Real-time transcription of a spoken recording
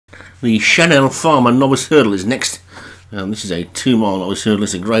The Chanelle Pharma Novice Hurdle is next. This is a 2 mile novice hurdle.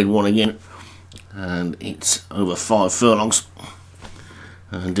 It's a grade 1 again, and it's over 5 furlongs.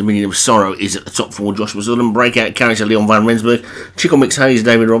 Dominion of Sorrow is at the top 4. Joshua Sutherland, breakout character Leon van Rensburg, Chickle Mix Hayes,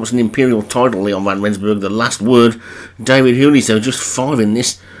 David Robertson, Imperial Title Leon van Rensburg, The Last Word David Hooley. So just 5 in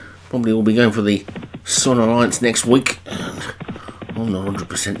this. Probably will be going for the Sun Alliance next week. And I'm not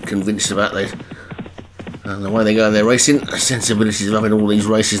 100% convinced about that. And the way they go in their racing, sensibilities of having all these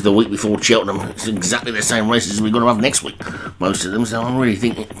races the week before Cheltenham. It's exactly the same races we're going to have next week, most of them. So I really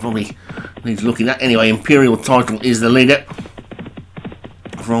think it probably needs looking at. Anyway, Imperial Title is the leader,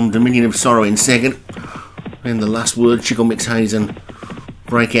 from Dominion of Sorrow in second. Then The Last Word, Chickle Mix Hayes and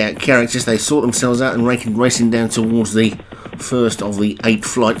Breakout Characters. They sort themselves out and racing down towards the first of the 8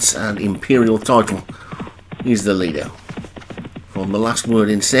 flights, and Imperial Title is the leader. From The Last Word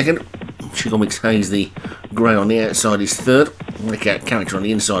in second, Chickle Mix Hayes, the grey on the outside, is third. Breakout Character on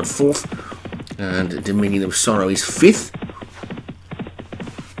the inside, fourth. And Dominion of Sorrow is fifth.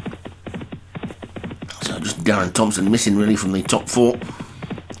 So just Darren Thompson missing really from the top 4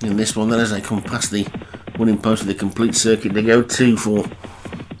 in this one. Then as they come past the winning post of the complete circuit, they go 2 for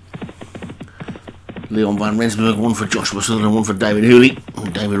Leon van Rensburg, 1 for Joshua Sutherland, 1 for David Hooley.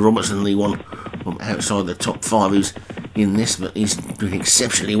 And David Robertson, the one from outside the top 5 who's in this, but he's doing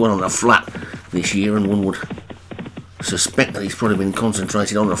exceptionally well on the flat this year, and one would suspect that he's probably been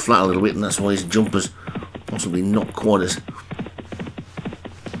concentrated on the flat a little bit, and that's why his jumpers possibly not quite as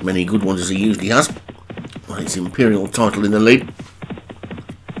many good ones as he usually has. Well, it's Imperial Title in the lead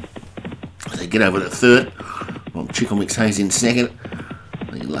as they get over the third. Well, Chickle Mix Hayes in second.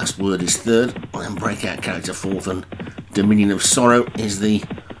 The Last Word is third, and Breakout Character fourth, and Dominion of Sorrow is the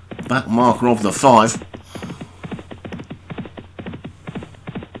back marker of the 5.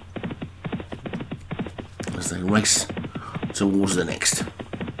 As they race towards the next,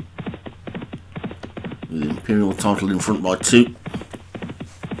 with Imperial Title in front by 2.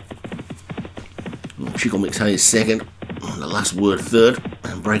 Chickle Mix Hayes second, The Last Word third,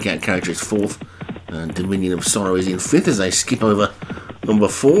 and Breakout Character is fourth, and Dominion of Sorrow is in fifth as they skip over number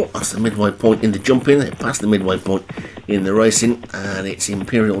 4. That's the midway point in the jumping. They're past the midway point in the racing, and it's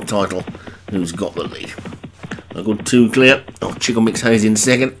Imperial Title who's got the lead. A good 2 clear of Chickle Mix Hayes in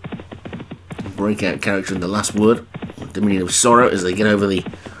second. Breakout Character and The Last Word, Dominion of Sorrow, as they get over the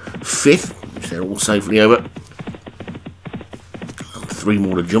 5th, which they're all safely over. And 3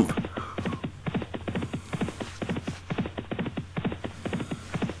 more to jump.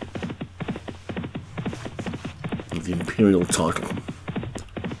 With the Imperial Title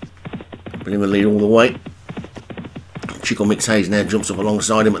bringing the lead all the way. Chickle Mix Hayes now jumps up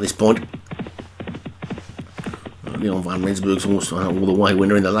alongside him at this point. Leon van Rensburg's also out all the way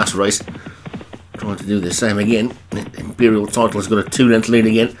winner in the last race, trying to do the same again. Imperial Title has got a 2-length lead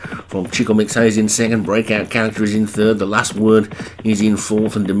again from Chickle Mix Hayes in second. Breakout Character is in third. The Last Word is in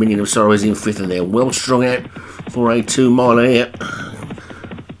fourth, and Dominion of Sorrow is in fifth, and they're well strung out for a 2 miler here,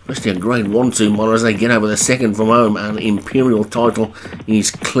 especially a grade 1 2 miler as they get over the second from home, and Imperial Title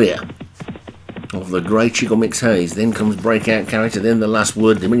is clear of the grey Chickle Mix Hayes. Then comes Breakout Character, then The Last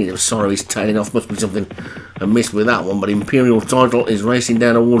Word. Dominion of Sorrow is tailing off. Must be something amiss with that one, but Imperial Title is racing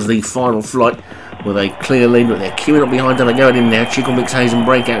down towards the final flight with a clear lead, but they're queuing up behind them. They're going in now. Chickle Mix Hayes and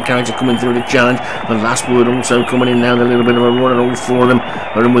Breakout Character coming through the challenge. The Last Word also coming in now with a little bit of a run, and all 4 of them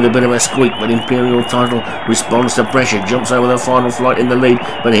are in with a bit of a squeak, but Imperial Title responds to pressure, jumps over the final flight in the lead,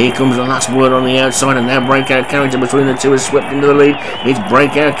 but here comes The Last Word on the outside, and now Breakout Character between the 2 is swept into the lead. It's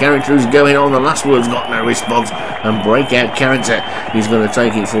Breakout Character who's going on. The Last Word's got no response, and Breakout Character is going to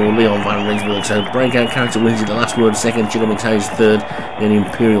take it for Leon van Rensburg. So Breakout Character wins it. The Last Word second, Chickle Mix Hayes third, then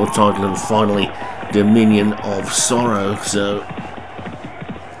Imperial Title, and finally Dominion of Sorrow. So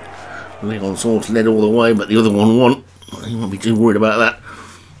Leon's horse led all the way, but the other one won. He won't be too worried about that.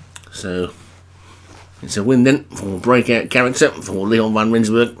 So it's a win then for Breakout Character for Leon van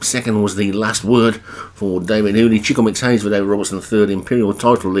Rensburg. Second was The Last Word for David Hooley. Chickle Mix Hayes for David Robertson third. Imperial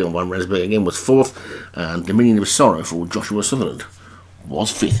Title Leon van Rensburg again was fourth, and Dominion of Sorrow for Joshua Sutherland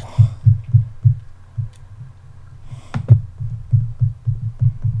was fifth.